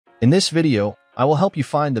In this video, I will help you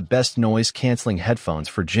find the best noise-canceling headphones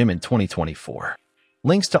for gym in 2024.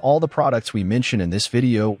 Links to all the products we mention in this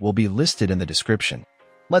video will be listed in the description.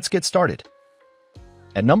 Let's get started.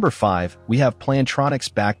 At number 5, we have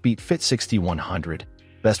Plantronics Backbeat Fit 6100,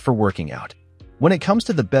 best for working out. When it comes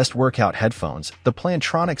to the best workout headphones, the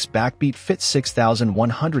Plantronics Backbeat Fit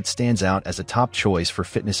 6100 stands out as a top choice for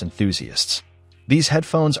fitness enthusiasts. These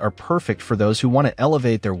headphones are perfect for those who want to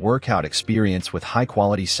elevate their workout experience with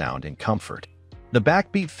high-quality sound and comfort. The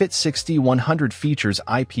Backbeat Fit 6100 features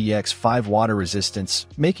IPX5 water resistance,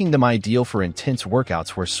 making them ideal for intense workouts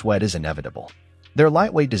where sweat is inevitable. Their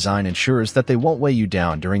lightweight design ensures that they won't weigh you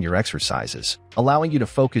down during your exercises, allowing you to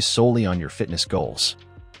focus solely on your fitness goals.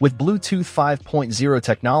 With Bluetooth 5.0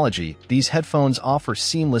 technology, these headphones offer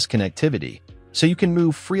seamless connectivity, so you can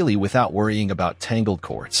move freely without worrying about tangled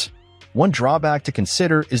cords. One drawback to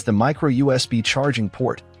consider is the micro USB charging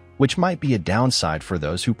port, which might be a downside for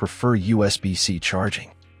those who prefer USB-C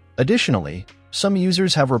charging. Additionally, some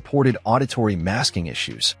users have reported auditory masking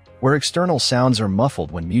issues, where external sounds are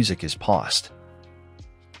muffled when music is paused.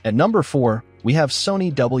 At number 4, we have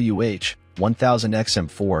Sony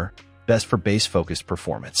WH-1000XM4, best for bass-focused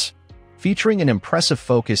performance. Featuring an impressive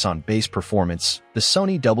focus on bass performance, the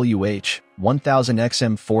Sony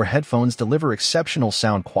WH-1000XM4 headphones deliver exceptional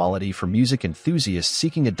sound quality for music enthusiasts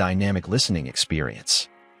seeking a dynamic listening experience.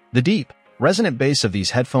 The deep, resonant bass of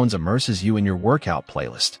these headphones immerses you in your workout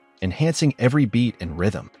playlist, enhancing every beat and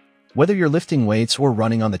rhythm. Whether you're lifting weights or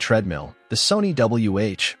running on the treadmill, the Sony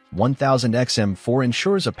WH-1000XM4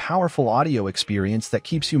 ensures a powerful audio experience that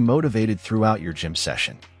keeps you motivated throughout your gym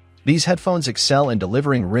session. These headphones excel in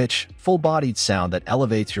delivering rich, full-bodied sound that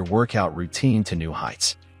elevates your workout routine to new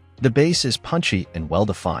heights. The bass is punchy and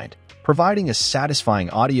well-defined, providing a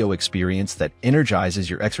satisfying audio experience that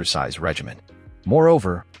energizes your exercise regimen.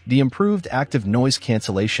 Moreover, the improved active noise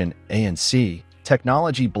cancellation ANC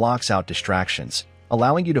technology blocks out distractions,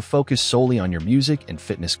 allowing you to focus solely on your music and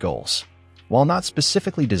fitness goals. While not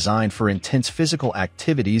specifically designed for intense physical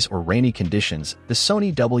activities or rainy conditions, the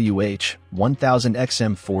Sony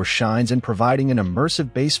WH-1000XM4 shines in providing an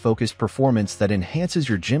immersive bass-focused performance that enhances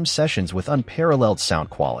your gym sessions with unparalleled sound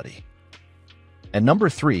quality. At number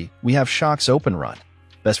 3, we have Shox Open Run,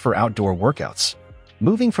 best for outdoor workouts.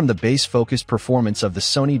 Moving from the bass-focused performance of the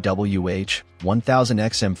Sony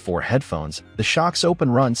WH-1000XM4 headphones, the Shox Open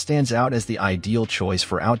Run stands out as the ideal choice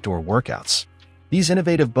for outdoor workouts. These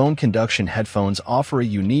innovative bone conduction headphones offer a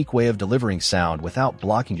unique way of delivering sound without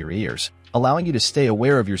blocking your ears, allowing you to stay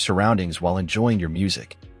aware of your surroundings while enjoying your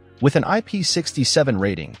music. With an IP67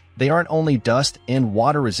 rating, they aren't only dust and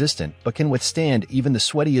water resistant but can withstand even the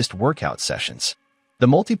sweatiest workout sessions. The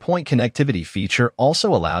multi-point connectivity feature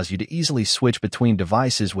also allows you to easily switch between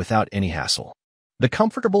devices without any hassle. The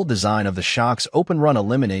comfortable design of the Shox Open Run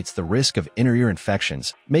eliminates the risk of inner ear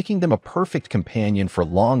infections, making them a perfect companion for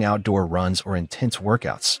long outdoor runs or intense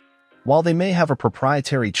workouts. While they may have a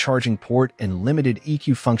proprietary charging port and limited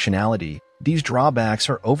EQ functionality, these drawbacks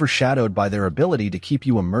are overshadowed by their ability to keep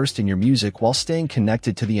you immersed in your music while staying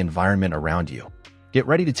connected to the environment around you. Get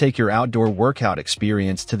ready to take your outdoor workout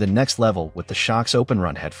experience to the next level with the Shox Open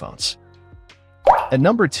Run headphones. At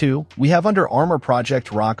number 2, we have Under Armour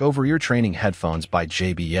Project Rock over-ear training headphones by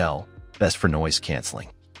JBL, best for noise canceling.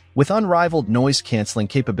 With unrivaled noise-canceling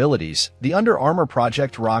capabilities, the Under Armour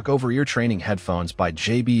Project Rock over-ear training headphones by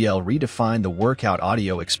JBL redefine the workout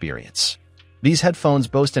audio experience. These headphones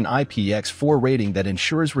boast an IPX4 rating that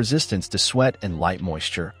ensures resistance to sweat and light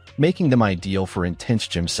moisture, making them ideal for intense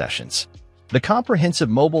gym sessions. The comprehensive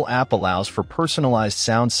mobile app allows for personalized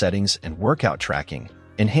sound settings and workout tracking,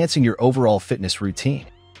 enhancing your overall fitness routine.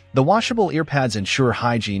 The washable earpads ensure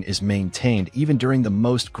hygiene is maintained even during the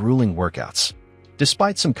most grueling workouts.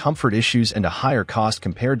 Despite some comfort issues and a higher cost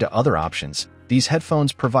compared to other options, these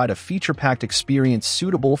headphones provide a feature-packed experience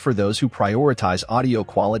suitable for those who prioritize audio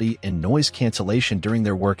quality and noise cancellation during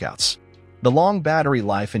their workouts. The long battery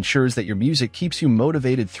life ensures that your music keeps you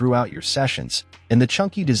motivated throughout your sessions, and the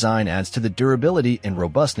chunky design adds to the durability and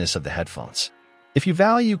robustness of the headphones. If you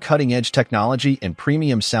value cutting-edge technology and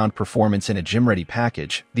premium sound performance in a gym-ready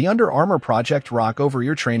package, the Under Armour Project Rock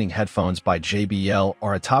over-ear training headphones by JBL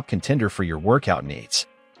are a top contender for your workout needs.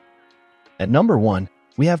 At number 1,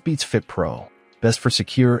 we have Beats Fit Pro, best for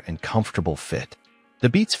secure and comfortable fit. The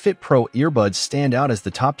Beats Fit Pro earbuds stand out as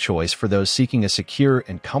the top choice for those seeking a secure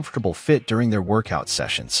and comfortable fit during their workout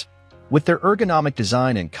sessions. With their ergonomic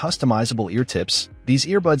design and customizable ear tips, these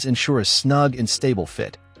earbuds ensure a snug and stable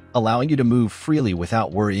fit, allowing you to move freely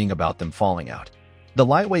without worrying about them falling out. The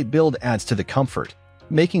lightweight build adds to the comfort,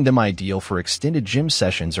 making them ideal for extended gym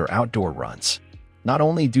sessions or outdoor runs. Not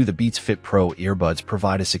only do the Beats Fit Pro earbuds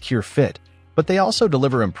provide a secure fit, but they also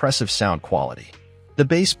deliver impressive sound quality. The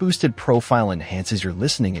bass-boosted profile enhances your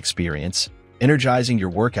listening experience, energizing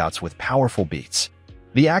your workouts with powerful beats.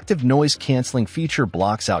 The active noise-canceling feature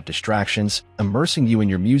blocks out distractions, immersing you in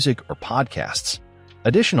your music or podcasts.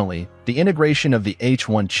 Additionally, the integration of the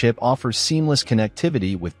H1 chip offers seamless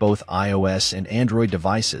connectivity with both iOS and Android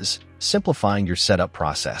devices, simplifying your setup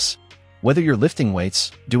process. Whether you're lifting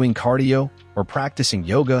weights, doing cardio, or practicing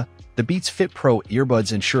yoga, the Beats Fit Pro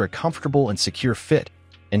earbuds ensure a comfortable and secure fit,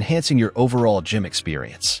 enhancing your overall gym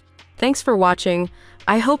experience. Thanks for watching.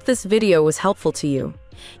 I hope this video was helpful to you.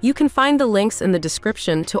 You can find the links in the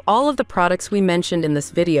description to all of the products we mentioned in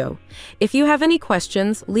this video. If you have any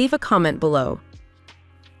questions, leave a comment below.